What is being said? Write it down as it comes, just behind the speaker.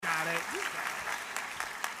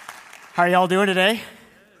How are y'all doing today?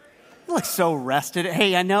 You look so rested.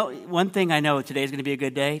 Hey, I know one thing I know today is going to be a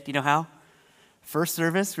good day. Do you know how? First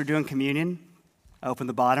service, we're doing communion. I opened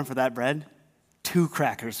the bottom for that bread. 2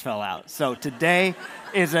 crackers fell out. So today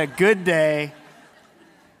is a good day.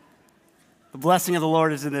 The blessing of the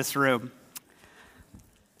Lord is in this room.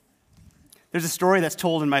 There's a story that's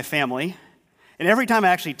told in my family, and every time I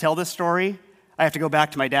actually tell this story, I have to go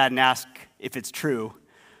back to my dad and ask if it's true,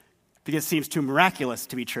 because it seems too miraculous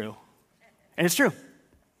to be true. And it's true.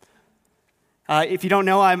 If you don't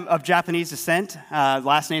know, I'm of Japanese descent.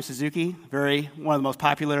 Last name Suzuki, one of the most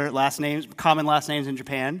popular common last names in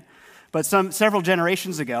Japan. But several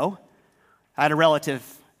generations ago, I had a relative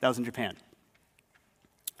that was in Japan.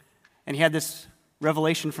 And he had this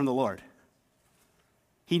revelation from the Lord.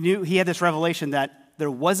 He had this revelation that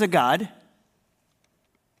there was a God,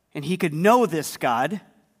 and he could know this God,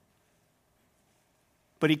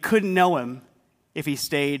 but he couldn't know him if he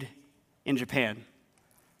stayed in Japan.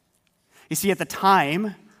 You see, at the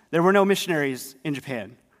time, there were no missionaries in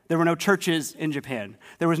Japan. There were no churches in Japan.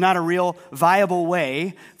 There was not a real viable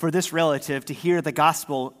way for this relative to hear the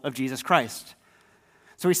gospel of Jesus Christ.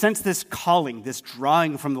 So he sensed this calling, this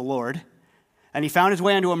drawing from the Lord, and he found his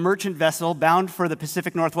way onto a merchant vessel bound for the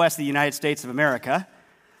Pacific Northwest of the United States of America,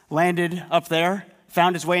 landed up there,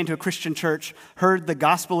 found his way into a Christian church, heard the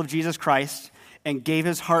gospel of Jesus Christ, and gave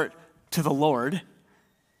his heart to the Lord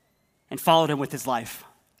and followed him with his life.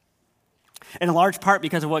 And in large part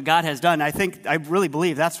because of what God has done, I really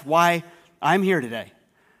believe that's why I'm here today.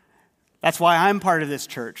 That's why I'm part of this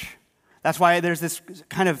church. That's why there's this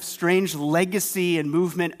kind of strange legacy and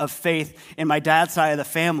movement of faith in my dad's side of the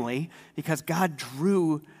family, because God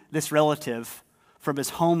drew this relative from his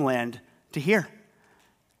homeland to here.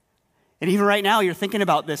 And even right now, you're thinking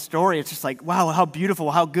about this story. It's just like, wow, how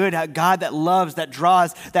beautiful, how good, how God that loves, that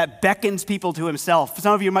draws, that beckons people to himself.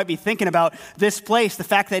 Some of you might be thinking about this place, the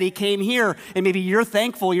fact that he came here, and maybe you're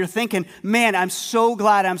thankful. You're thinking, man, I'm so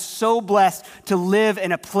glad, I'm so blessed to live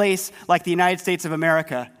in a place like the United States of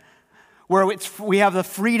America, where we have the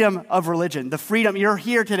freedom of religion. The freedom, you're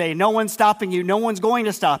here today. No one's stopping you. No one's going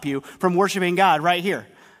to stop you from worshiping God right here.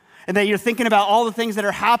 And that you're thinking about all the things that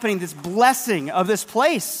are happening, this blessing of this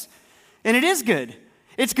place. And it is good.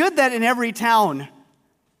 It's good that in every town,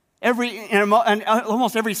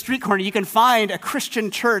 almost every street corner, you can find a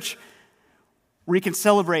Christian church where you can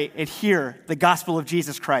celebrate and hear the gospel of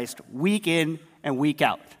Jesus Christ week in and week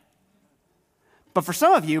out. But for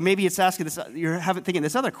some of you, maybe it's asking this, you're thinking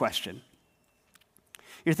this other question.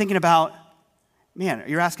 You're thinking about,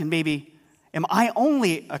 you're asking maybe, am I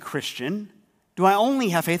only a Christian? Do I only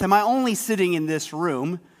have faith? Am I only sitting in this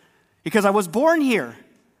room because I was born here?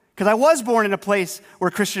 Because I was born in a place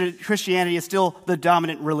where Christianity is still the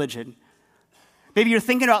dominant religion. Maybe you're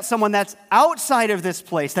thinking about someone that's outside of this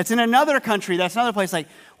place, that's in another country, that's another place. Like,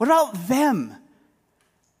 what about them?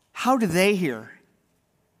 How do they hear?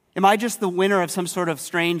 Am I just the winner of some sort of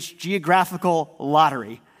strange geographical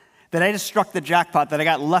lottery? That I just struck the jackpot, that I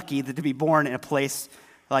got lucky to be born in a place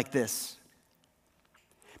like this?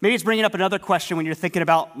 Maybe it's bringing up another question when you're thinking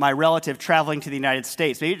about my relative traveling to the United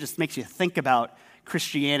States. Maybe it just makes you think about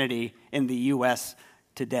Christianity in the U.S.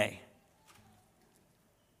 today.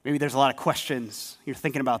 Maybe there's a lot of questions. You're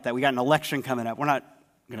thinking about that. We got an election coming up. We're not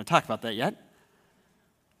going to talk about that yet.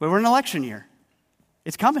 But we're in an election year.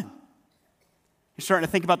 It's coming. You're starting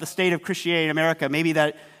to think about the state of Christianity in America. Maybe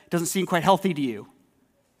that doesn't seem quite healthy to you.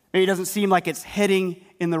 Maybe it doesn't seem like it's heading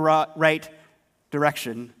in the right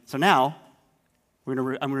direction. So now, I'm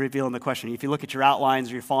going to reveal in the question. If you look at your outlines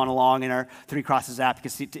or you're following along in our Three Crosses app, you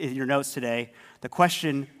can see in your notes today, the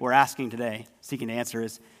question we're asking today, seeking to answer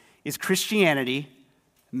is Christianity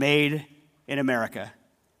made in America?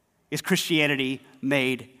 Is Christianity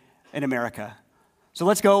made in America? So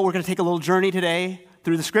let's go. We're going to take a little journey today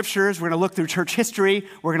through the scriptures. We're going to look through church history.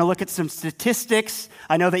 We're going to look at some statistics.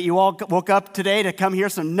 I know that you all woke up today to come hear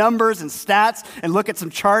some numbers and stats and look at some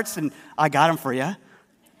charts, and I got them for you.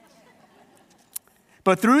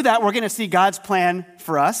 But through that, we're going to see God's plan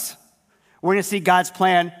for us. We're going to see God's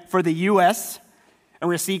plan for the U.S., and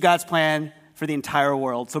we're going to see God's plan for the entire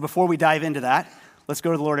world. So before we dive into that, let's go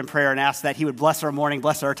to the Lord in prayer and ask that he would bless our morning,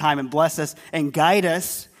 bless our time, and bless us and guide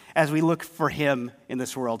us as we look for him in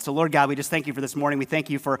this world. So Lord God, we just thank you for this morning. We thank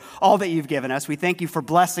you for all that you've given us. We thank you for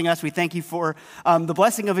blessing us. We thank you for the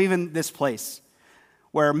blessing of even this place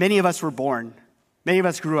where many of us were born. Many of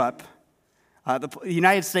us grew up. The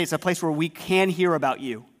United States, a place where we can hear about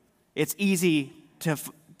you. It's easy to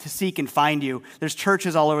seek and find you. There's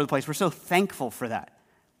churches all over the place. We're so thankful for that.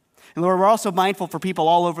 And Lord, we're also mindful for people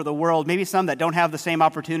all over the world, maybe some that don't have the same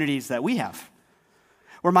opportunities that we have.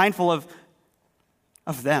 We're mindful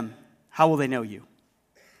of them. How will they know you?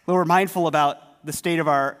 Well, we're mindful about the state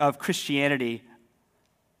of Christianity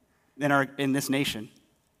in this nation.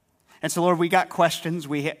 And so, Lord, we got questions,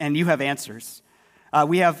 and you have answers.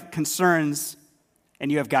 We have concerns,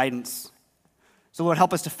 and you have guidance. So, Lord,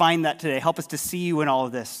 help us to find that today. Help us to see you in all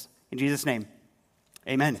of this. In Jesus' name,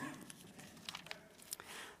 amen.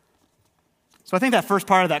 So I think that first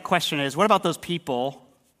part of that question is, what about those people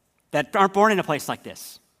that aren't born in a place like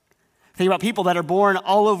this? Think about people that are born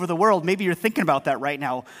all over the world. Maybe you're thinking about that right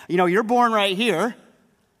now. You're born right here.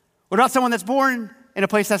 What about someone that's born in a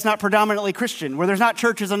place that's not predominantly Christian, where there's not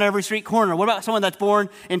churches on every street corner? What about someone that's born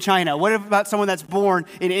in China? What about someone that's born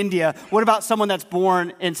in India? What about someone that's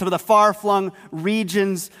born in some of the far-flung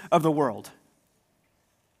regions of the world?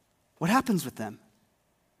 What happens with them?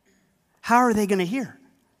 How are they going to hear?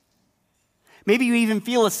 Maybe you even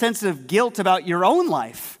feel a sense of guilt about your own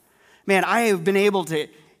life. Man, I have been able to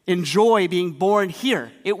enjoy being born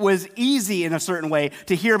here. It was easy in a certain way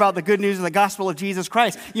to hear about the good news of the gospel of Jesus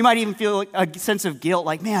Christ. You might even feel a sense of guilt,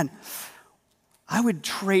 like, man, I would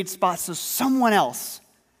trade spots so someone else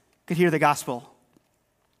could hear the gospel.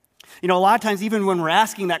 A lot of times, even when we're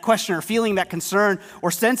asking that question or feeling that concern or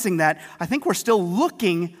sensing that, I think we're still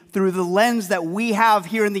looking through the lens that we have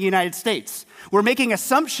here in the United States. We're making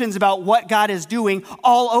assumptions about what God is doing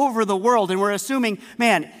all over the world, and we're assuming,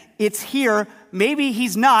 man, it's here. Maybe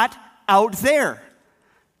he's not out there.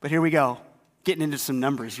 But here we go, getting into some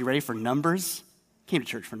numbers. You ready for numbers? Came to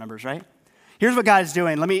church for numbers, right? Here's what God is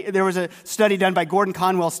doing. There was a study done by Gordon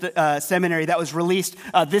Conwell Seminary that was released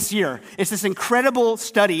this year. It's this incredible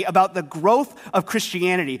study about the growth of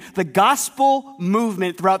Christianity, the gospel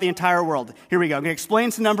movement throughout the entire world. Here we go. I'm going to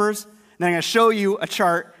explain some numbers, and then I'm going to show you a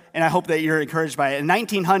chart, and I hope that you're encouraged by it. In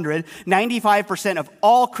 1900, 95% of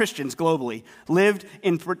all Christians globally lived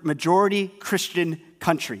in majority Christian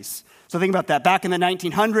countries. So think about that. Back in the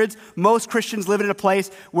 1900s, most Christians lived in a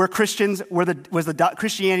place where Christianity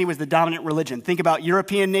was the dominant religion. Think about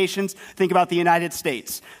European nations. Think about the United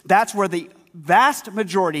States. That's where the vast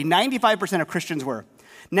majority, 95% of Christians were.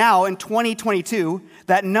 Now, in 2022,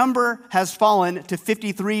 that number has fallen to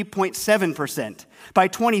 53.7%. By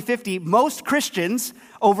 2050, most Christians,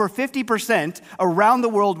 over 50% around the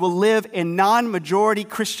world, will live in non-majority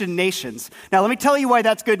Christian nations. Now, let me tell you why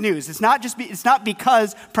that's good news. It's not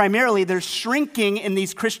because primarily there's shrinking in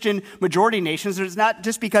these Christian majority nations. It's not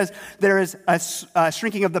just because there is a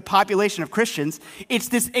shrinking of the population of Christians. It's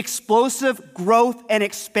this explosive growth and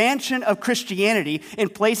expansion of Christianity in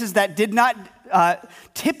places that did not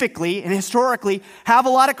typically and historically have a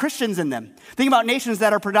lot of Christians in them. Think about nations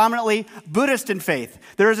that are predominantly Buddhist in faith.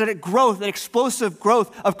 There is an explosive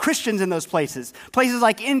growth of Christians in those places. Places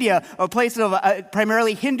like India, a place of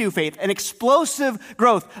primarily Hindu faith, an explosive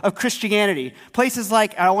growth of Christianity. Places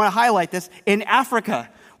like, and I want to highlight this, in Africa,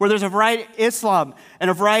 where there's a variety of Islam and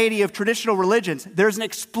a variety of traditional religions, there's an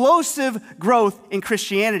explosive growth in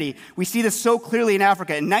Christianity. We see this so clearly in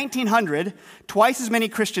Africa. In 1900, twice as many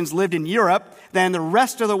Christians lived in Europe than the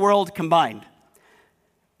rest of the world combined.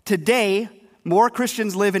 Today, more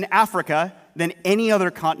Christians live in Africa than any other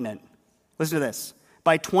continent. Listen to this.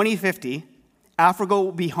 By 2050, Africa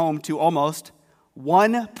will be home to almost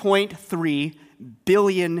 1.3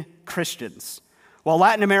 billion Christians. While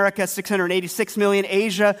Latin America, 686 million,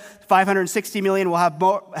 Asia, 560 million, will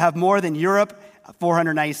have more than Europe,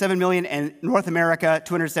 497 million, and North America,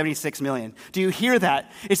 276 million. Do you hear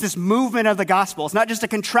that? It's this movement of the gospel. It's not just a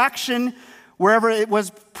contraction wherever it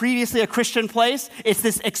was previously a Christian place. It's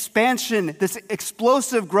this expansion, this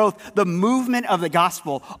explosive growth, the movement of the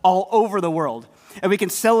gospel all over the world. And we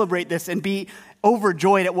can celebrate this and be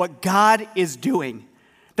overjoyed at what God is doing.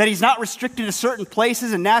 That he's not restricted to certain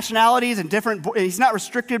places and nationalities and he's not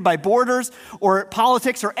restricted by borders or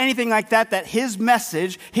politics or anything like that, that his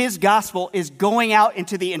message, his gospel is going out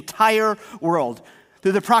into the entire world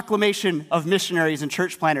through the proclamation of missionaries and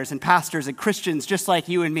church planters and pastors and Christians just like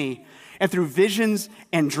you and me, and through visions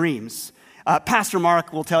and dreams. Pastor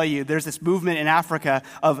Mark will tell you there's this movement in Africa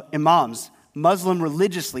of imams, Muslim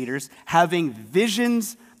religious leaders, having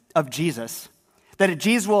visions of Jesus. That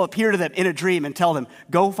Jesus will appear to them in a dream and tell them,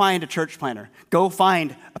 go find a church planter, go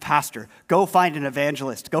find a pastor, go find an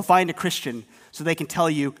evangelist, go find a Christian so they can tell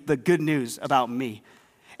you the good news about me.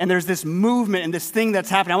 And there's this movement and this thing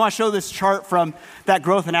that's happening. I want to show this chart from that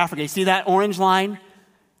growth in Africa. You see that orange line?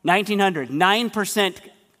 1900, 9%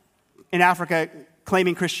 in Africa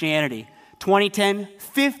claiming Christianity. 2010,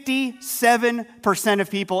 57%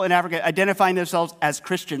 of people in Africa identifying themselves as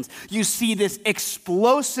Christians. You see this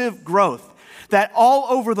explosive growth that all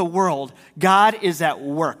over the world, God is at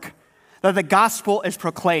work. that the gospel is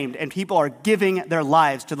proclaimed and people are giving their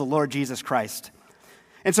lives to the Lord Jesus Christ.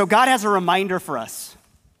 And so God has a reminder for us.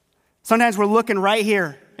 Sometimes we're looking right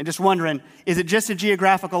here and just wondering, is it just a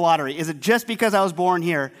geographical lottery? Is it just because I was born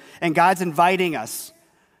here? And God's inviting us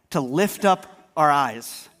to lift up our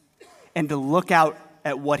eyes and to look out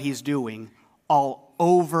at what he's doing all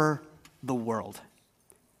over the world.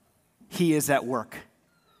 He is at work.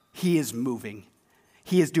 He is moving.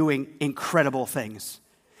 He is doing incredible things.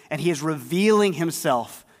 And he is revealing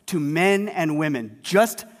himself to men and women,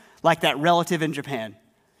 just like that relative in Japan.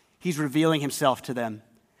 He's revealing himself to them.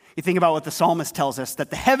 You think about what the psalmist tells us, that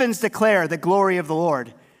the heavens declare the glory of the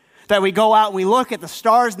Lord. That we go out and we look at the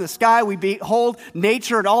stars in the sky, we behold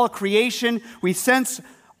nature and all of creation, we sense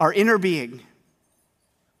our inner being.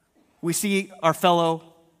 We see our fellow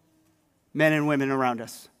men and women around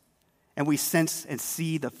us, and we sense and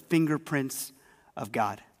see the fingerprints of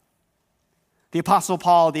God. The Apostle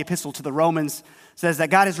Paul, the epistle to the Romans, says that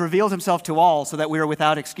God has revealed himself to all so that we are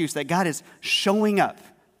without excuse, that God is showing up,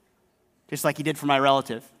 just like he did for my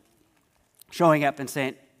relative, showing up and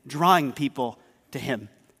saying, drawing people to him.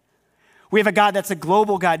 We have a God that's a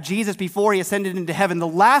global God. Jesus, before he ascended into heaven, the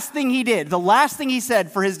last thing he did, the last thing he said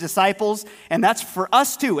for his disciples, and that's for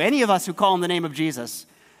us too, any of us who call on the name of Jesus,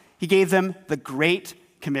 he gave them the Great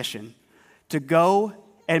Commission to go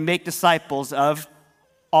and make disciples of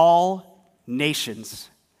all nations,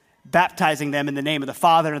 baptizing them in the name of the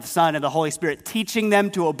Father and the Son and the Holy Spirit, teaching them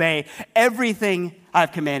to obey everything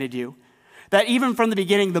I've commanded you. That even from the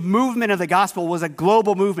beginning, the movement of the gospel was a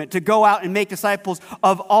global movement to go out and make disciples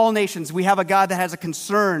of all nations. We have a God that has a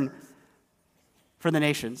concern for the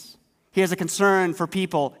nations. He has a concern for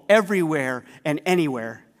people everywhere and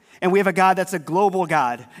anywhere. And we have a God that's a global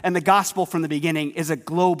God. And the gospel from the beginning is a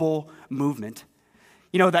global movement.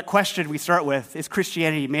 You know, that question we start with, is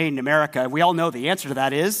Christianity made in America? We all know the answer to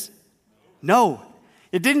that is no.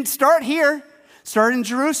 It didn't start here. It started in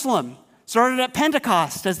Jerusalem. Started at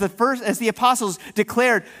Pentecost as the apostles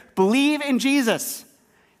declared, believe in Jesus,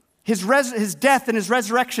 his death and his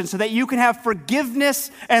resurrection so that you can have forgiveness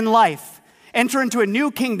and life. Enter into a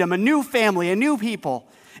new kingdom, a new family, a new people.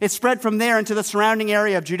 It spread from there into the surrounding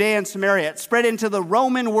area of Judea and Samaria. It spread into the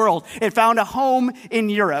Roman world. It found a home in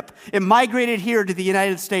Europe. It migrated here to the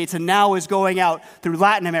United States and now is going out through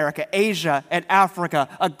Latin America, Asia, and Africa,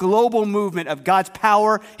 a global movement of God's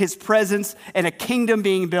power, his presence, and a kingdom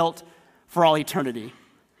being built for all eternity.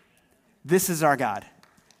 This is our God.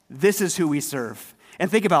 This is who we serve. And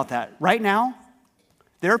think about that. Right now,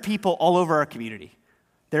 there are people all over our community.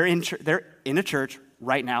 They're in a church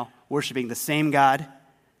right now, worshiping the same God,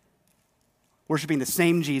 worshiping the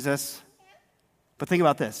same Jesus. But think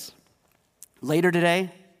about this. Later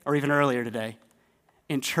today, or even earlier today,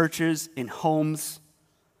 in churches, in homes,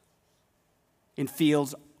 in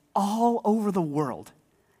fields, all over the world,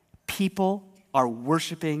 people are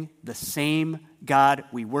worshiping the same God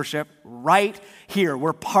we worship right here.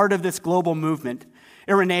 We're part of this global movement.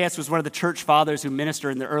 Irenaeus was one of the church fathers who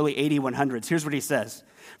ministered in the early 8100s. Here's what he says.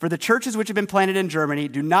 For the churches which have been planted in Germany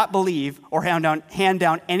do not believe or hand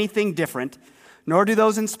down anything different, nor do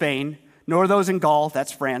those in Spain, nor those in Gaul,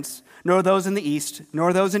 that's France, nor those in the East,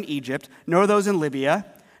 nor those in Egypt, nor those in Libya,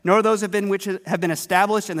 nor those which have been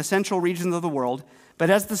established in the central regions of the world, but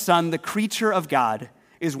as the Son, the creature of God,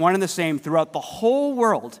 is one and the same throughout the whole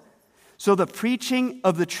world. So the preaching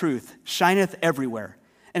of the truth shineth everywhere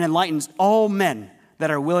and enlightens all men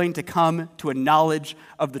that are willing to come to a knowledge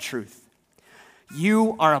of the truth.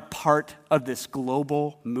 You are a part of this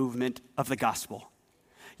global movement of the gospel.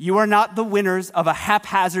 You are not the winners of a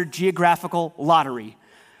haphazard geographical lottery.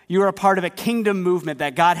 You are a part of a kingdom movement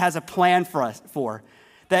that God has a plan for.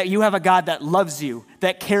 That you have a God that loves you,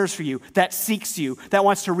 that cares for you, that seeks you, that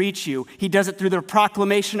wants to reach you. He does it through the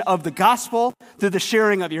proclamation of the gospel, through the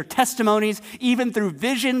sharing of your testimonies, even through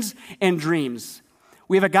visions and dreams.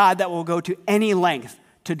 We have a God that will go to any length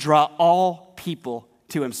to draw all people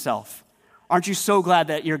to himself. Aren't you so glad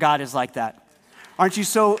that your God is like that? Aren't you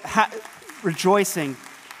so rejoicing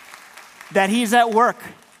that he's at work?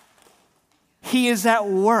 He is at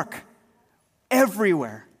work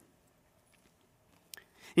everywhere.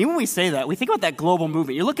 Even when we say that, we think about that global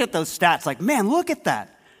movement. You look at those stats like, man, look at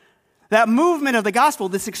that. That movement of the gospel,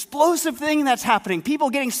 this explosive thing that's happening, people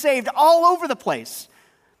getting saved all over the place.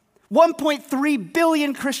 1.3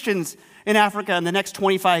 billion Christians in Africa in the next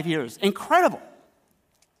 25 years. Incredible.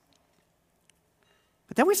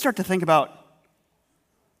 But then we start to think about,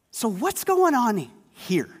 so what's going on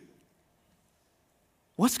here?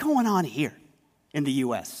 What's going on here in the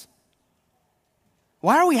U.S.?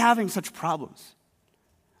 Why are we having such problems?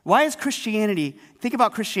 Why is Christianity, think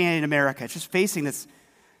about Christianity in America, it's just facing this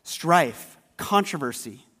strife,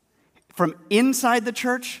 controversy from inside the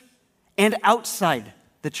church and outside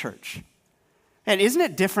the church. And isn't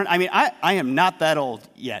it different? I mean, I am not that old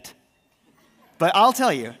yet, but I'll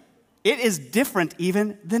tell you, it is different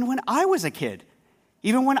even than when I was a kid,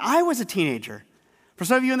 even when I was a teenager. For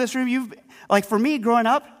some of you in this room, for me growing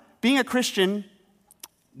up, being a Christian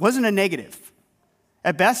wasn't a negative.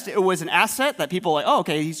 At best, it was an asset that people were like, oh,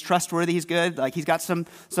 okay, he's trustworthy, he's good, like he's got some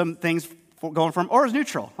things going for him, or it's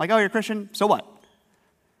neutral. Like, oh, you're a Christian, so what?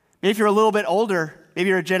 Maybe if you're a little bit older, maybe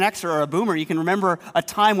you're a Gen Xer or a boomer, you can remember a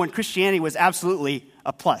time when Christianity was absolutely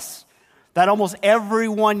a plus. That almost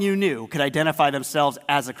everyone you knew could identify themselves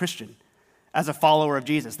as a Christian, as a follower of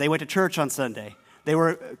Jesus. They went to church on Sunday. They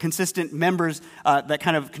were consistent members, that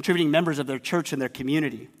kind of contributing members of their church and their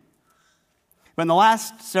community. But in the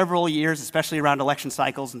last several years, especially around election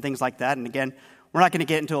cycles and things like that, and again, we're not going to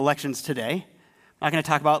get into elections today. I'm not going to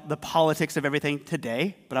talk about the politics of everything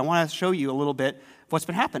today, but I want to show you a little bit of what's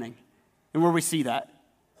been happening and where we see that.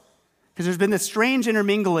 Because there's been this strange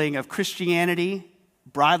intermingling of Christianity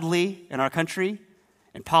broadly in our country,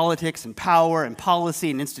 and politics and power and policy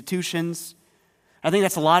and institutions. I think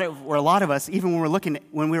that's where a lot of us, even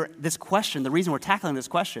this question, the reason we're tackling this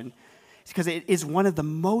question, is because it is one of the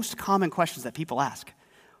most common questions that people ask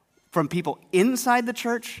from people inside the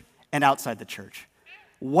church and outside the church.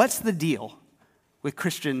 What's the deal with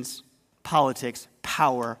Christians, politics,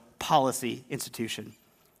 power, policy, institution?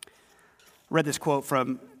 I read this quote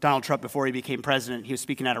from Donald Trump before he became president. He was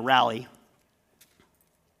speaking at a rally.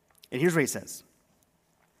 And here's what he says.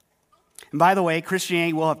 And by the way,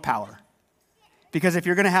 Christianity will have power. Because if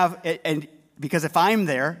if I'm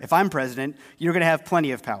there, if I'm president, you're going to have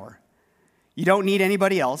plenty of power. You don't need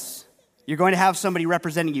anybody else. You're going to have somebody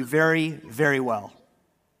representing you very, very well.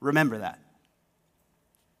 Remember that.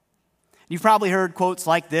 You've probably heard quotes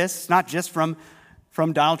like this, not just from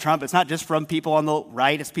Donald Trump. It's not just from people on the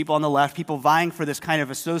right. It's people on the left, people vying for this kind of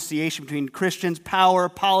association between Christians, power,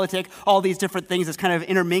 politics, all these different things that's kind of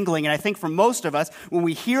intermingling. And I think for most of us, when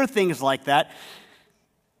we hear things like that,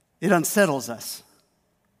 it unsettles us,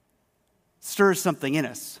 stirs something in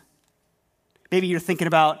us. Maybe you're thinking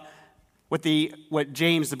about what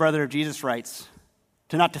James, the brother of Jesus, writes,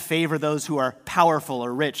 not to favor those who are powerful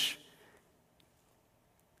or rich,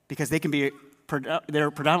 because they're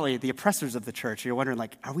predominantly the oppressors of the church. You're wondering,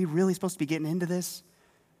 are we really supposed to be getting into this?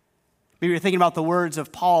 Maybe you're thinking about the words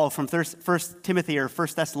of Paul from 1 Timothy or 1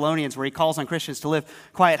 Thessalonians, where he calls on Christians to live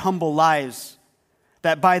quiet, humble lives,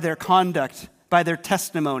 that by their conduct, by their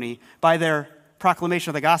testimony, by their proclamation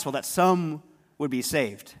of the gospel, that some would be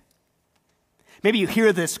saved. Maybe you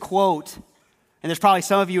hear this quote, and there's probably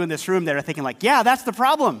some of you in this room that are thinking yeah, that's the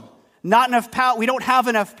problem. Not enough power. We don't have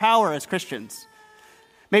enough power as Christians.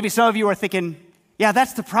 Maybe some of you are thinking, yeah,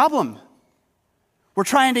 that's the problem. We're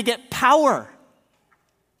trying to get power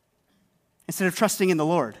instead of trusting in the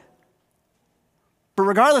Lord. But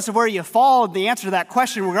regardless of where you fall in the answer to that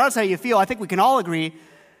question, regardless of how you feel, I think we can all agree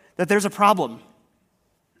that there's a problem,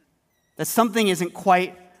 that something isn't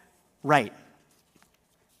quite right.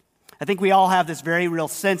 I think we all have this very real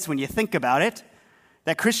sense when you think about it,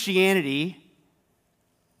 that Christianity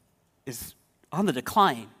is on the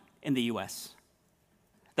decline in the U.S.,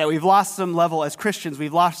 that we've lost some level, as Christians,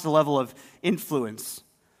 we've lost a level of influence.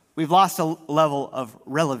 We've lost a level of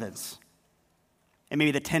relevance. And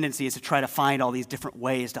maybe the tendency is to try to find all these different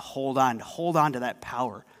ways to hold on to that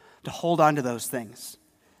power, to hold on to those things.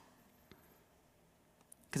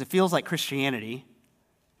 Because it feels like Christianity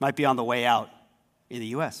might be on the way out in the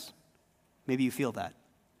U.S. Maybe you feel that.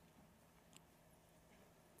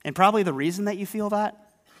 And probably the reason that you feel that,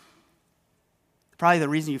 probably the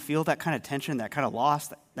reason you feel that kind of tension, that kind of loss,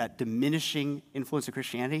 that diminishing influence of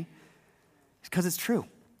Christianity, is because it's true.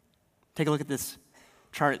 Take a look at this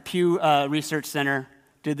chart. Pew Research Center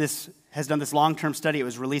has done this long-term study. It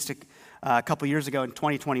was released a couple years ago in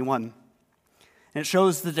 2021. And it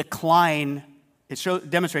shows the decline.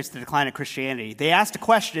 Demonstrates the decline of Christianity. They asked a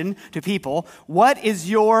question to people, what is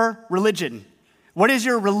your religion? What is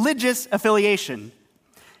your religious affiliation?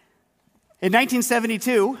 In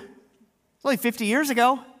 1972, it's only 50 years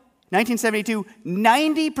ago, 1972,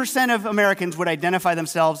 90% of Americans would identify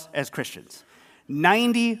themselves as Christians.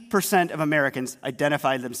 90% of Americans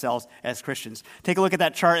identify themselves as Christians. Take a look at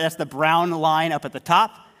that chart. That's the brown line up at the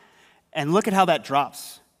top. And look at how that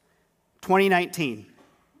drops. 2019.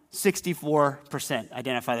 64%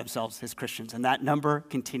 identify themselves as Christians, and that number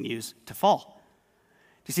continues to fall.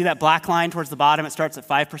 Do you see that black line towards the bottom? It starts at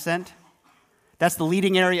 5%. That's the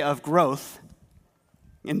leading area of growth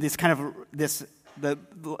in the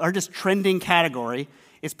largest trending category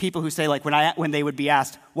is people who say, when they would be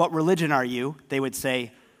asked, what religion are you? They would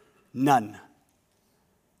say, None.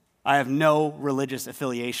 I have no religious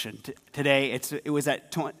affiliation. Today, it was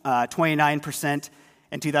at 29%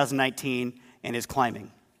 in 2019 and is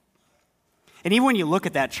climbing. And even when you look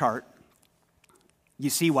at that chart, you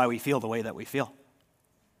see why we feel the way that we feel.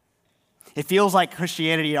 It feels like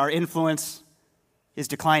Christianity, our influence, is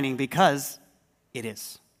declining because it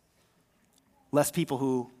is. Less people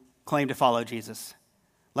who claim to follow Jesus,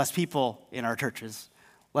 less people in our churches,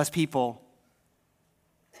 less people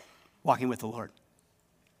walking with the Lord.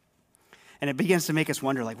 And it begins to make us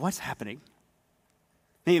wonder, like, what's happening?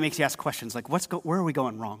 Maybe it makes you ask questions like, where are we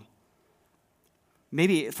going wrong?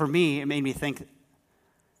 Maybe for me, it made me think,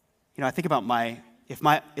 I think about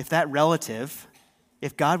if that relative,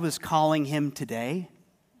 if God was calling him today,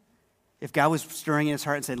 if God was stirring in his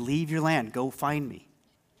heart and said, leave your land, go find me,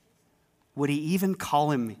 would he even call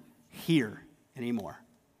him here anymore?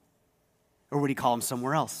 Or would he call him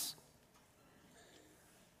somewhere else?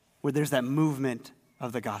 Where there's that movement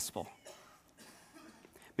of the gospel.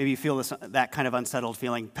 Maybe you feel that kind of unsettled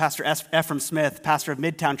feeling. Pastor Ephraim Smith, pastor of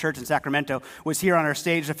Midtown Church in Sacramento, was here on our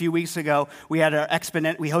stage a few weeks ago. We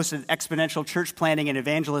hosted Exponential Church Planning and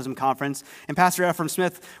Evangelism Conference, and Pastor Ephraim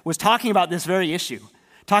Smith was talking about this very issue,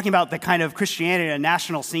 talking about the kind of Christianity in a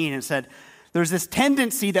national scene, and said, there's this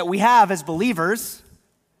tendency that we have as believers,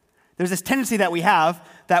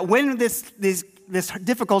 that when this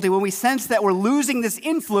difficulty, when we sense that we're losing this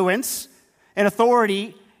influence and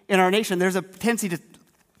authority in our nation, there's a tendency to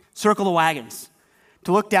circle the wagons,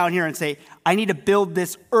 to look down here and say, I need to build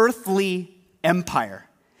this earthly empire.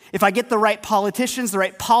 If I get the right politicians, the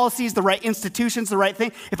right policies, the right institutions, the right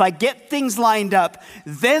thing, if I get things lined up,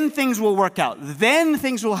 then things will work out. Then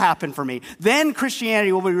things will happen for me. Then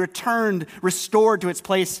Christianity will be restored to its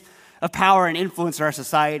place of power and influence in our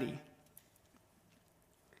society.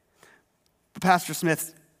 But Pastor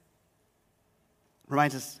Smith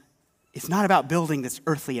reminds us, it's not about building this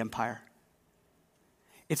earthly empire.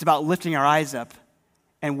 It's about lifting our eyes up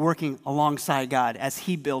and working alongside God as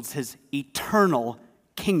he builds his eternal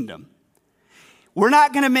kingdom. We're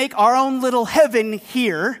not going to make our own little heaven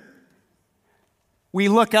here. We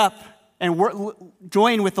look up and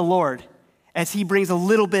join with the Lord as he brings a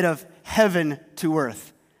little bit of heaven to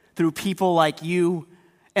earth through people like you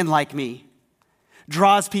and like me.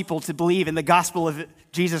 Draws people to believe in the gospel of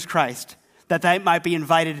Jesus Christ, that they might be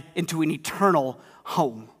invited into an eternal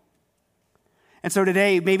home. And so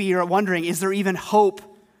today, maybe you're wondering, is there even hope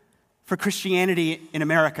for Christianity in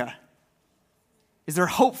America? Is there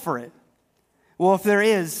hope for it? Well, if there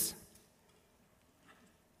is,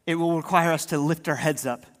 it will require us to lift our heads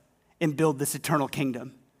up and build this eternal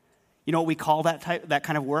kingdom. You know what we call that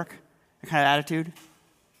kind of work, that kind of attitude?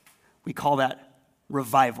 We call that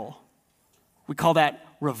revival. We call that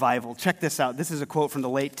revival. Check this out. This is a quote from the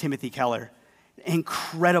late Timothy Keller.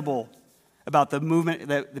 Incredible about the movement,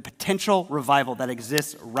 the potential revival that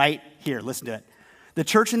exists right here. Listen to it. The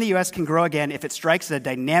church in the U.S. can grow again if it strikes a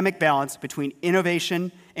dynamic balance between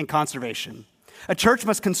innovation and conservation. A church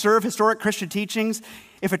must conserve historic Christian teachings.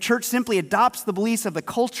 If a church simply adopts the beliefs of the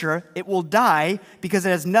culture, it will die because it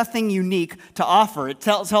has nothing unique to offer. It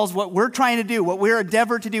tells what we're trying to do, what we're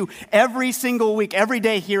endeavored to do every single week, every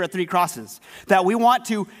day here at Three Crosses, that we want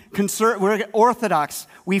to conserve. We're orthodox.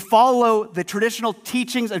 We follow the traditional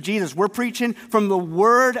teachings of Jesus. We're preaching from the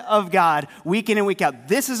Word of God week in and week out.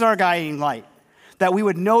 This is our guiding light, that we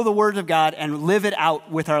would know the Word of God and live it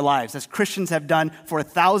out with our lives, as Christians have done for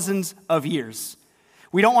thousands of years.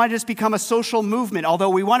 We don't want to just become a social movement, although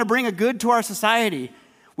we want to bring a good to our society.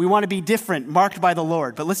 We want to be different, marked by the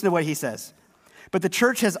Lord. But listen to what he says. But the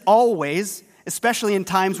church has always, especially in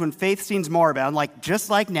times when faith seems moribund, just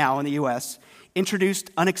like now in the U.S.,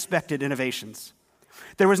 introduced unexpected innovations.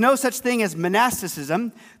 There was no such thing as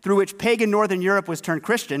monasticism, through which pagan Northern Europe was turned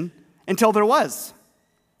Christian, until there was.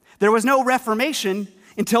 There was no Reformation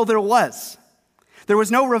until there was. There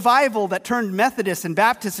was no revival that turned Methodists and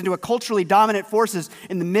Baptists into a culturally dominant forces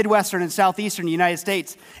in the Midwestern and Southeastern United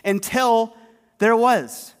States until there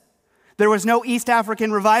was. There was no East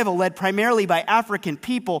African revival led primarily by African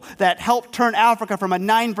people that helped turn Africa from a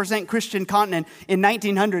 9% Christian continent in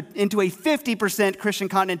 1900 into a 50% Christian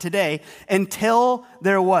continent today until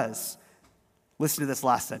there was. Listen to this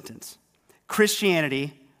last sentence.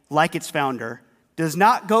 Christianity, like its founder, does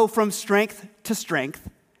not go from strength to strength,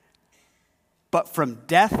 but from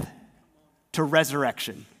death to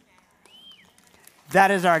resurrection. That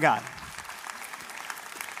is our God.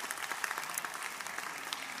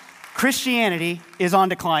 Christianity is on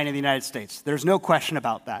decline in the United States. There's no question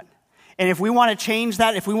about that. And if we want to change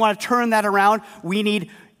that, if we want to turn that around, we need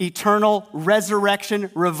eternal resurrection,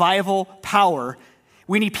 revival, power.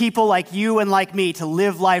 We need people like you and like me to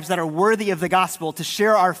live lives that are worthy of the gospel, to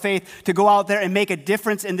share our faith, to go out there and make a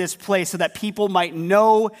difference in this place so that people might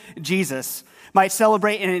know Jesus, might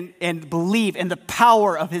celebrate and believe in the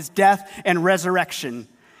power of his death and resurrection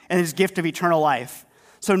and his gift of eternal life.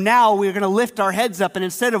 So now we're going to lift our heads up, and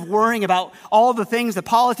instead of worrying about all the things, the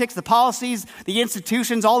politics, the policies, the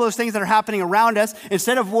institutions, all those things that are happening around us,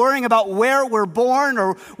 instead of worrying about where we're born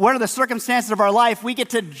or what are the circumstances of our life, we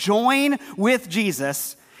get to join with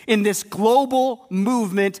Jesus in this global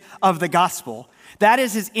movement of the gospel. That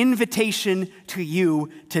is his invitation to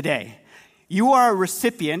you today. You are a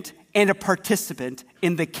recipient and a participant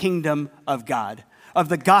in the kingdom of God, of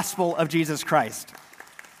the gospel of Jesus Christ.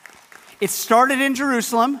 It started in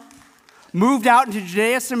Jerusalem, moved out into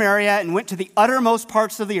Judea, Samaria, and went to the uttermost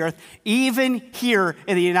parts of the earth, even here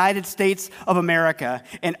in the United States of America.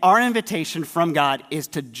 And our invitation from God is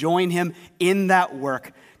to join him in that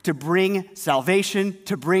work, to bring salvation,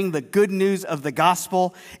 to bring the good news of the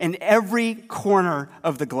gospel in every corner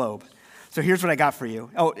of the globe. So here's what I got for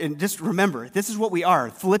you. Oh, and just remember, this is what we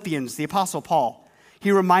are. Philippians, the Apostle Paul,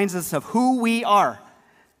 he reminds us of who we are.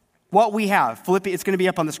 What we have. It's going to be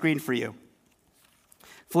up on the screen for you.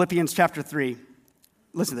 Philippians chapter 3.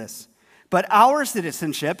 Listen to this. But our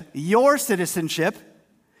citizenship, your citizenship,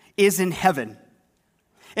 is in heaven.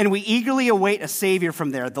 And we eagerly await a Savior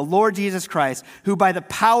from there, the Lord Jesus Christ, who by the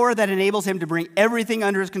power that enables him to bring everything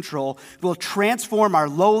under his control will transform our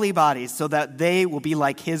lowly bodies so that they will be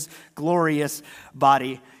like his glorious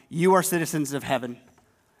body. You are citizens of heaven.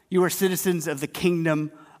 You are citizens of the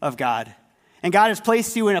kingdom of God. And God has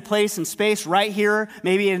placed you in a place and space right here,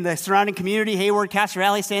 maybe in the surrounding community, Hayward, Castro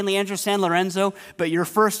Valley, San Leandro, San Lorenzo, but your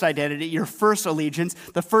first identity, your first allegiance,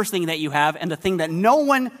 the first thing that you have, and the thing that no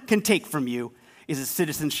one can take from you is a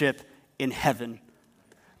citizenship in heaven.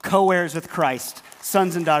 Co-heirs with Christ,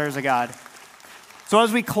 sons and daughters of God. So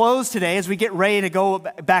as we close today, as we get ready to go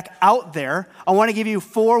back out there, I want to give you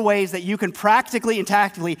 4 ways that you can practically and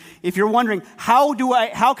tactically, if you're wondering, how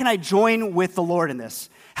can I join with the Lord in this?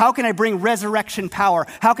 How can I bring resurrection power?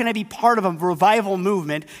 How can I be part of a revival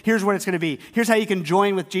movement? Here's what it's going to be. Here's how you can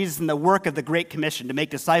join with Jesus in the work of the Great Commission to make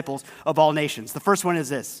disciples of all nations. The first one is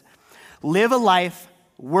this. Live a life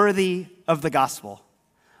worthy of the gospel.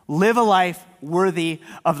 Live a life worthy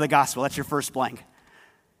of the gospel. That's your first blank.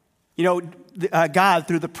 You know, God,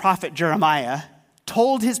 through the prophet Jeremiah,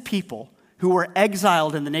 told his people who were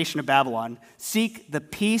exiled in the nation of Babylon, seek the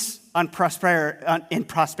peace and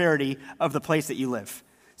prosperity of the place that you live.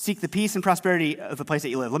 Seek the peace and prosperity of the place that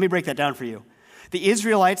you live. Let me break that down for you. The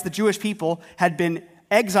Israelites, the Jewish people, had been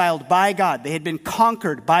exiled by God. They had been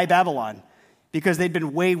conquered by Babylon because they'd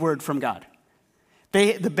been wayward from God.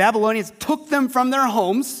 The Babylonians took them from their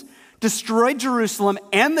homes, destroyed Jerusalem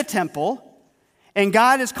and the temple, and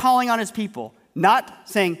God is calling on his people, not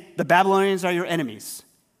saying the Babylonians are your enemies,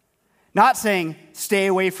 not saying stay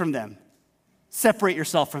away from them, separate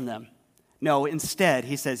yourself from them. No, instead,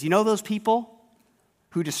 he says, you know those people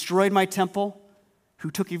who destroyed my temple,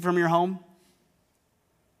 who took you from your home?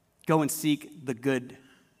 Go and seek the good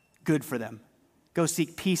for them. Go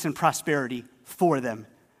seek peace and prosperity for them.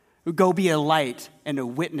 Go be a light and a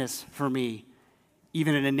witness for me,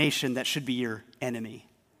 even in a nation that should be your enemy.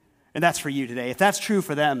 And that's for you today. If that's true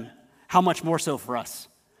for them, how much more so for us?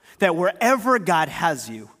 That wherever God has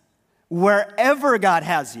you,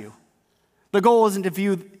 the goal isn't to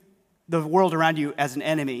view the world around you as an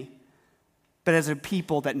enemy, but as a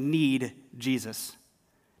people that need Jesus,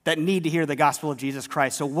 that need to hear the gospel of Jesus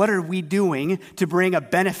Christ. So what are we doing to bring a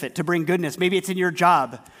benefit, to bring goodness? Maybe it's in your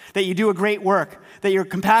job, that you do a great work, that you're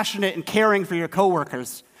compassionate and caring for your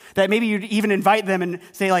coworkers, that maybe you even invite them and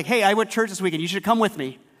say like, hey, I went to church this weekend, you should come with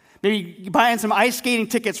me. Maybe buying some ice skating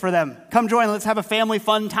tickets for them. Come join, let's have a family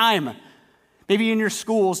fun time. Maybe in your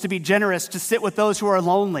schools to be generous, to sit with those who are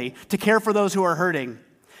lonely, to care for those who are hurting.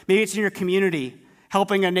 Maybe it's in your community,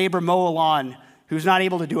 helping a neighbor mow a lawn who's not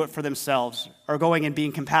able to do it for themselves, or going and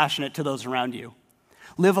being compassionate to those around you.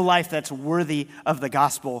 Live a life that's worthy of the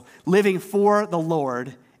gospel, living for the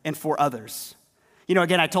Lord and for others. You know,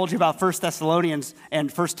 again, I told you about 1 Thessalonians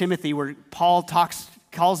and 1 Timothy, where Paul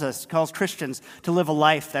calls Christians to live a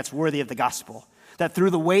life that's worthy of the gospel, that through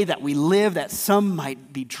the way that we live, that some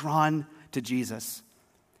might be drawn to Jesus.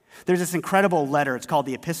 There's this incredible letter. It's called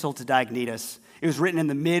the Epistle to Diognetus. It was written in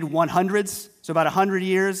the mid-100s, so about 100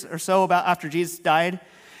 years or so after Jesus died.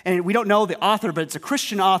 And we don't know the author, but it's a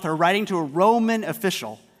Christian author writing to a Roman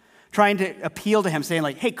official, trying to appeal to him, saying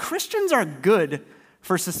like, hey, Christians are good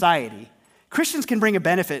for society. Christians can bring a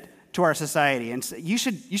benefit to our society, and you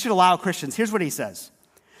should allow Christians. Here's what he says.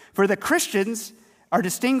 For the Christians are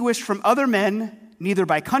distinguished from other men neither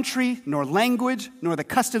by country, nor language, nor the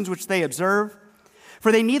customs which they observe.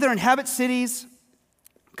 For they neither inhabit cities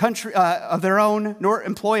of their own, nor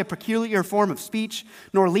employ a peculiar form of speech,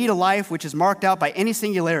 nor lead a life which is marked out by any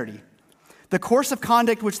singularity. The course of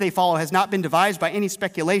conduct which they follow has not been devised by any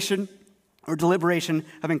speculation or deliberation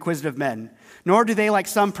of inquisitive men, nor do they, like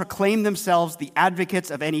some, proclaim themselves the advocates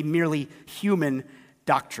of any merely human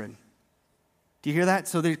doctrine. Do you hear that?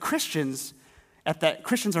 So the Christians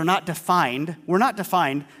are not defined. We're not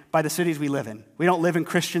defined by the cities we live in. We don't live in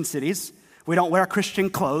Christian cities. We don't wear Christian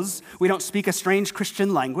clothes. We don't speak a strange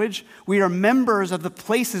Christian language. We are members of the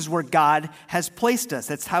places where God has placed us.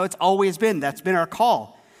 That's how it's always been. That's been our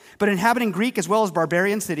call. But inhabiting Greek as well as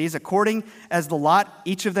barbarian cities, according as the lot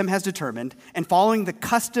each of them has determined, and following the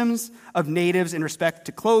customs of natives in respect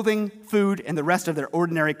to clothing, food, and the rest of their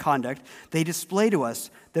ordinary conduct, they display to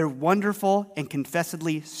us their wonderful and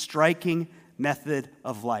confessedly striking method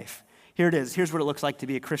of life. Here it is. Here's what it looks like to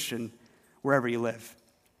be a Christian wherever you live.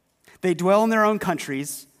 They dwell in their own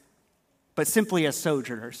countries, but simply as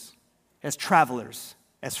sojourners, as travelers,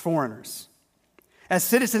 as foreigners. As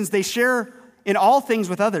citizens, they share in all things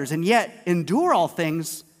with others, and yet endure all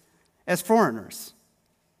things as foreigners.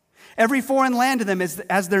 Every foreign land to them is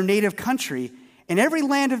as their native country, and every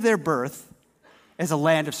land of their birth as a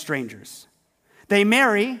land of strangers. They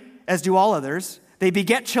marry, as do all others. They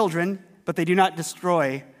beget children, but they do not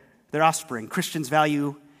destroy their offspring. Christians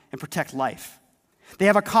value and protect life. They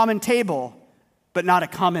have a common table, but not a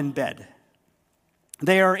common bed.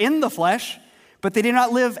 They are in the flesh, but they do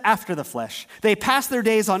not live after the flesh. They pass their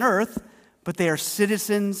days on earth, but they are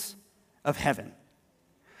citizens of heaven.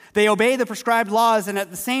 They obey the prescribed laws and at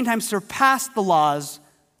the same time surpass the laws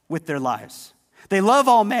with their lives. They love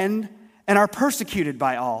all men and are persecuted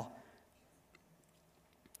by all.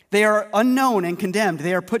 They are unknown and condemned.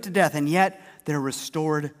 They are put to death, and yet they're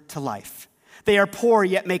restored to life. They are poor,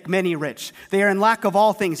 yet make many rich. They are in lack of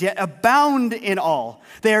all things, yet abound in all.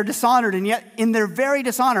 They are dishonored, and yet in their very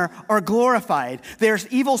dishonor are glorified. They are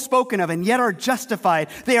evil spoken of, and yet are justified.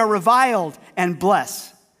 They are reviled and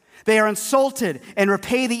blessed. They are insulted and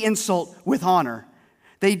repay the insult with honor.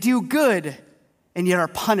 They do good, and yet are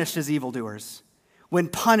punished as evildoers. When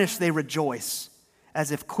punished, they rejoice,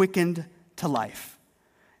 as if quickened to life.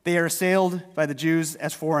 They are assailed by the Jews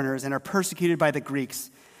as foreigners, and are persecuted by the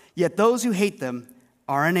Greeks. Yet those who hate them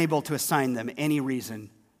are unable to assign them any reason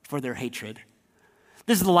for their hatred.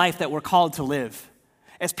 This is the life that we're called to live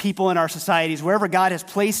as people in our societies, wherever God has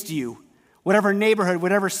placed you, whatever neighborhood,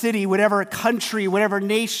 whatever city, whatever country, whatever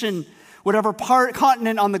nation, whatever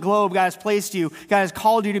continent on the globe God has placed you. God has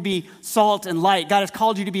called you to be salt and light. God has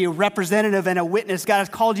called you to be a representative and a witness. God has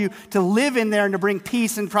called you to live in there and to bring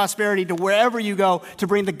peace and prosperity to wherever you go, to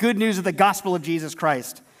bring the good news of the gospel of Jesus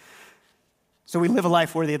Christ. So we live a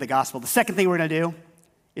life worthy of the gospel. The second thing we're going to do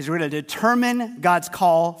is we're going to determine God's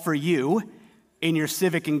call for you in your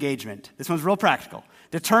civic engagement. This one's real practical.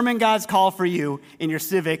 Determine God's call for you in your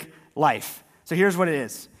civic life. So here's what it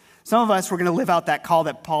is. Some of us, we're going to live out that call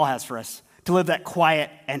that Paul has for us, to live that quiet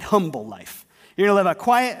and humble life. You're going to live a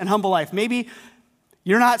quiet and humble life. Maybe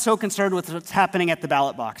you're not so concerned with what's happening at the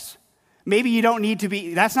ballot box. Maybe you don't need to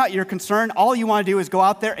be, that's not your concern. All you want to do is go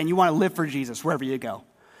out there and you want to live for Jesus wherever you go.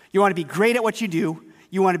 You want to be great at what you do.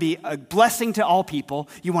 You want to be a blessing to all people.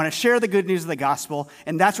 You want to share the good news of the gospel.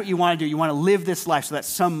 And that's what you want to do. You want to live this life so that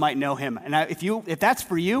some might know him. And if that's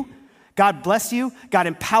for you, God bless you. God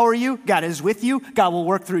empower you. God is with you. God will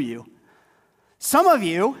work through you. Some of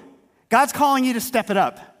you, God's calling you to step it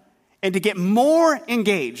up and to get more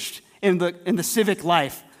engaged in the civic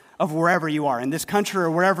life of wherever you are, in this country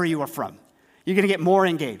or wherever you are from. You're going to get more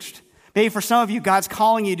engaged. Maybe for some of you, God's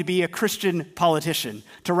calling you to be a Christian politician,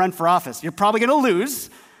 to run for office. You're probably going to lose,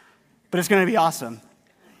 but it's going to be awesome.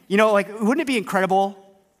 You know, like, wouldn't it be incredible?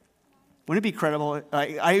 Wouldn't it be incredible?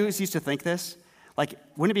 I always used to think this. Like,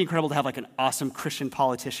 wouldn't it be incredible to have like an awesome Christian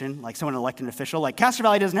politician, like someone elected official? Like, Castro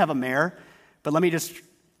Valley doesn't have a mayor, but let me just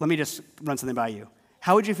run something by you.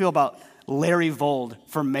 How would you feel about Larry Vold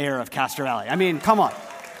for mayor of Castro Valley? I mean, come on.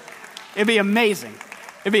 It'd be amazing.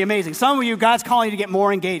 It'd be amazing. Some of you, God's calling you to get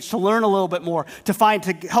more engaged, to learn a little bit more,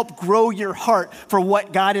 to help grow your heart for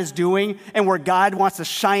what God is doing and where God wants to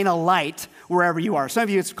shine a light wherever you are. Some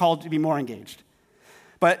of you, it's called to be more engaged.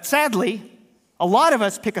 But sadly, a lot of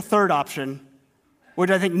us pick a third option,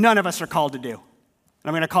 which I think none of us are called to do. And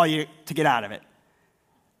I'm going to call you to get out of it.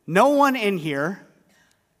 No one in here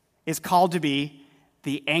is called to be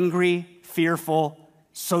the angry, fearful,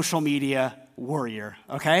 social media warrior,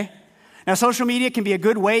 okay? Now, social media can be a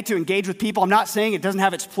good way to engage with people. I'm not saying it doesn't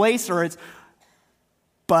have its place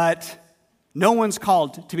but no one's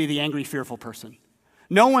called to be the angry, fearful person.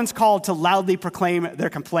 No one's called to loudly proclaim their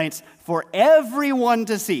complaints for everyone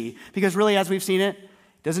to see, because really, as we've seen it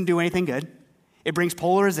doesn't do anything good. It brings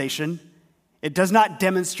polarization. It does not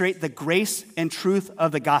demonstrate the grace and truth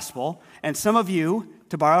of the gospel. And some of you,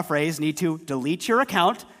 to borrow a phrase, need to delete your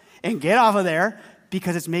account and get off of there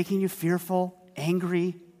because it's making you fearful,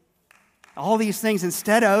 angry, all these things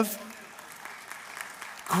instead of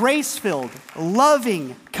grace-filled,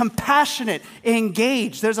 loving, compassionate,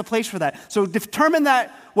 engaged. There's a place for that. So determine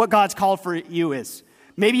that what God's called for you is.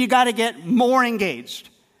 Maybe you got to get more engaged.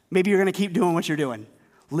 Maybe you're going to keep doing what you're doing,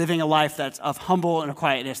 living a life that's of humble and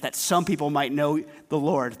quietness, that some people might know the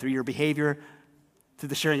Lord through your behavior, through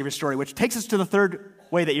the sharing of your story, which takes us to the third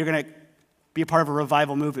way that you're going to be a part of a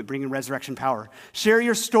revival movement, bringing resurrection power. Share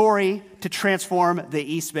your story to transform the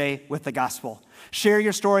East Bay with the gospel. Share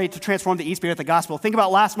your story to transform the East Bay with the gospel. Think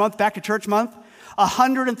about last month, Back to Church Month.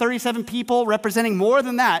 137 people, representing more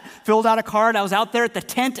than that, filled out a card. I was out there at the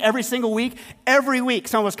tent every single week. Every week,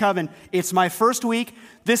 someone was coming. It's my first week.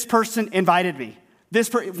 This person invited me.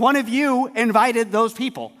 One of you invited those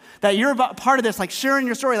people. That you're part of this, like sharing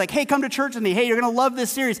your story, like, hey, come to church with me. Hey, you're going to love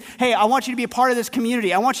this series. Hey, I want you to be a part of this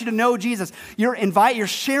community. I want you to know Jesus. You're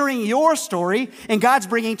sharing your story, and God's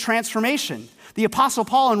bringing transformation. The Apostle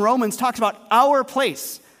Paul in Romans talks about our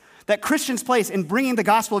place, that Christians' place in bringing the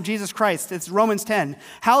gospel of Jesus Christ. It's Romans 10.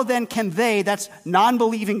 How then can they, that's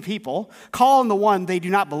non-believing people, call on the one they do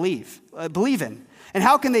not believe in? And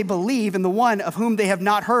how can they believe in the one of whom they have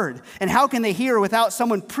not heard? And how can they hear without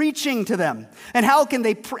someone preaching to them? And how can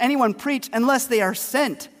anyone preach unless they are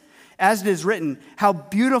sent? As it is written, how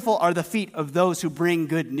beautiful are the feet of those who bring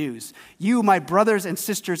good news. You, my brothers and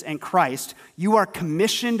sisters in Christ, you are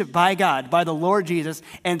commissioned by God, by the Lord Jesus,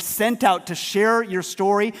 and sent out to share your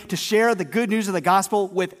story, to share the good news of the gospel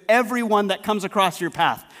with everyone that comes across your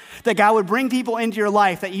path. That God would bring people into your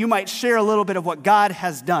life, that you might share a little bit of what God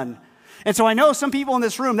has done. And so I know some people in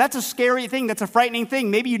this room, that's a scary thing, that's a frightening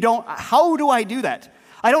thing. Maybe you don't, how do I do that?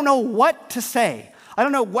 I don't know what to say. I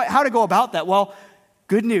don't know how to go about that. Well,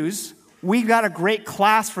 good news, we've got a great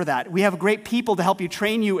class for that. We have great people to help you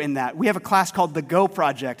train you in that. We have a class called the Go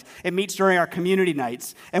Project. It meets during our community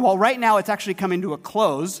nights. And while right now it's actually coming to a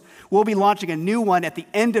close, we'll be launching a new one at the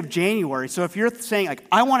end of January. So if you're saying, like,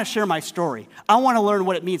 I want to share my story, I want to learn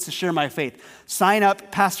what it means to share my faith, sign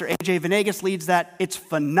up. Pastor AJ Venegas leads that. It's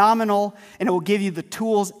phenomenal, and it will give you the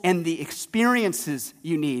tools and the experiences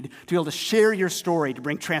you need to be able to share your story to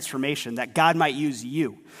bring transformation, that God might use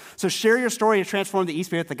you. So share your story to transform the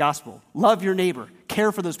East Bay with the gospel. Love your neighbor.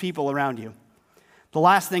 Care for those people around you. The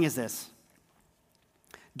last thing is this.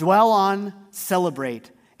 Dwell on,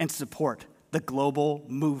 celebrate, and support the global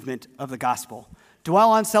movement of the gospel.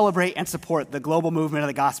 Dwell on, celebrate, and support the global movement of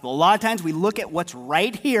the gospel. A lot of times we look at what's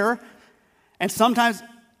right here, and sometimes it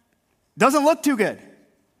doesn't look too good.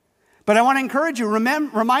 But I want to encourage you,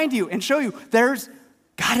 remind you, and show you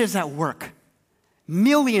God is at work.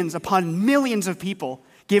 Millions upon millions of people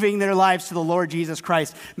giving their lives to the Lord Jesus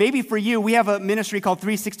Christ. Maybe for you, we have a ministry called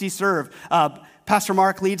 360 Serve. Pastor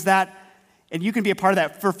Mark leads that, and you can be a part of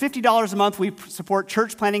that. For $50 a month, we support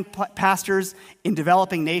church planting pastors in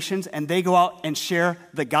developing nations, and they go out and share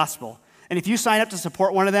the gospel. And if you sign up to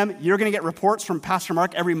support one of them, you're going to get reports from Pastor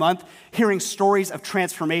Mark every month, hearing stories of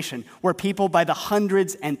transformation, where people by the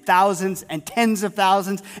hundreds and thousands and tens of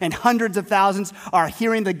thousands and hundreds of thousands are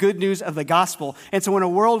hearing the good news of the gospel. And so in a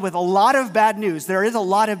world with a lot of bad news, there is a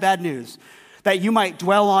lot of bad news that you might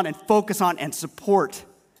dwell on and focus on and support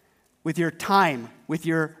with your time, with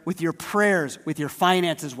your prayers, with your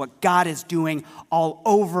finances, what God is doing all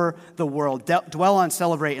over the world. Dwell on,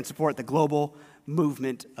 celebrate, and support the global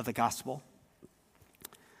movement of the gospel.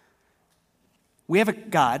 We have a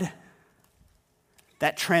God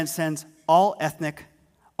that transcends all ethnic,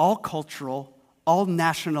 all cultural, all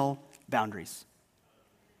national boundaries.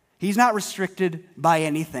 He's not restricted by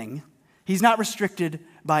anything. He's not restricted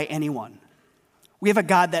by anyone. We have a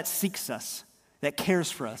God that seeks us, that cares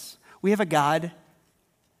for us. We have a God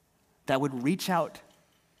that would reach out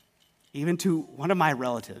even to one of my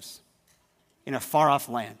relatives in a far-off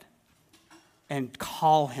land and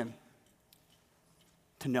call him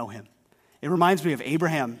to know him. It reminds me of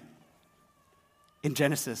Abraham in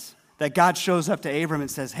Genesis, that God shows up to Abram and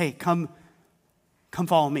says, hey, come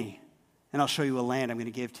follow me, and I'll show you a land I'm going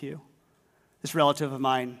to give to you. This relative of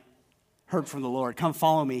mine heard from the Lord, come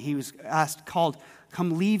follow me. He was called,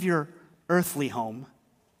 come leave your earthly home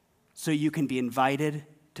so you can be invited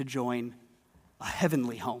to join a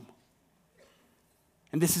heavenly home.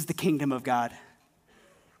 And this is the kingdom of God.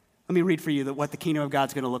 Let me read for you what the kingdom of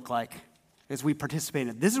God's going to look like as we participate in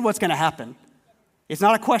it. This is what's going to happen. It's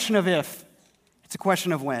not a question of if, it's a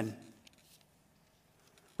question of when.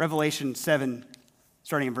 Revelation 7,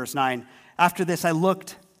 starting in verse 9. After this I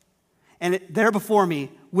looked, and there before me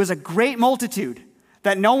was a great multitude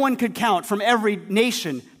that no one could count, from every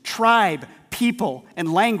nation, tribe, people,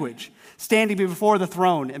 and language, standing before the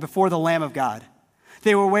throne and before the Lamb of God.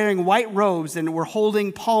 They were wearing white robes and were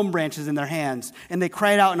holding palm branches in their hands, and they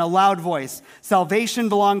cried out in a loud voice, "Salvation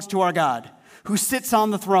belongs to our God, who sits on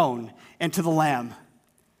the throne, and to the Lamb."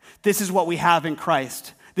 This is what we have in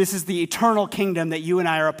Christ. This is the eternal kingdom that you and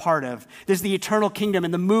I are a part of. This is the eternal kingdom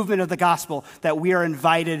and the movement of the gospel that we are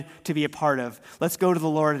invited to be a part of. Let's go to the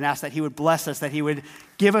Lord and ask that he would bless us, that he would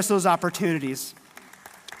give us those opportunities.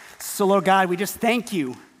 So, Lord God, we just thank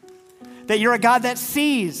you that you're a God that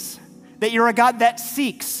sees, that you're a God that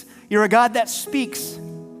seeks, you're a God that speaks.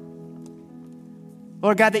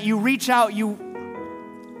 Lord God, that you reach out, you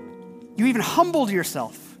even humbled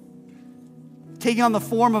yourself, taking on the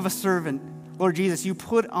form of a servant. Lord Jesus, you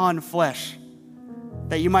put on flesh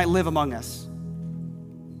that you might live among us,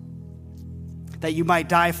 that you might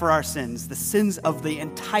die for our sins, the sins of the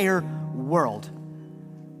entire world,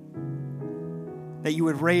 that you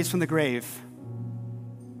would raise from the grave,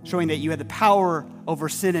 showing that you had the power over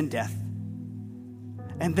sin and death.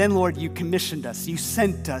 And then, Lord, you commissioned us, you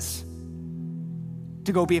sent us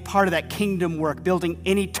to go be a part of that kingdom work, building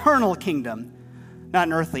an eternal kingdom, not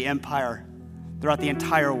an earthly empire, throughout the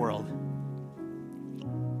entire world.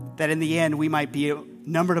 That in the end, we might be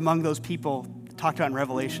numbered among those people talked about in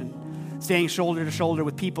Revelation, standing shoulder to shoulder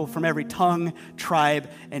with people from every tongue, tribe,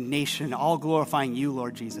 and nation, all glorifying you,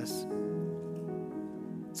 Lord Jesus.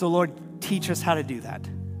 So, Lord, teach us how to do that.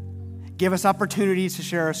 Give us opportunities to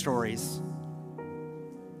share our stories.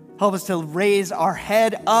 Help us to raise our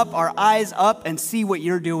head up, our eyes up, and see what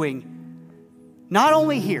you're doing, not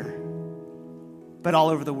only here, but all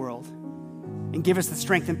over the world. And give us the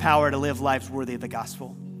strength and power to live lives worthy of the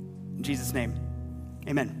gospel. In Jesus' name,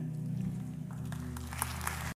 amen.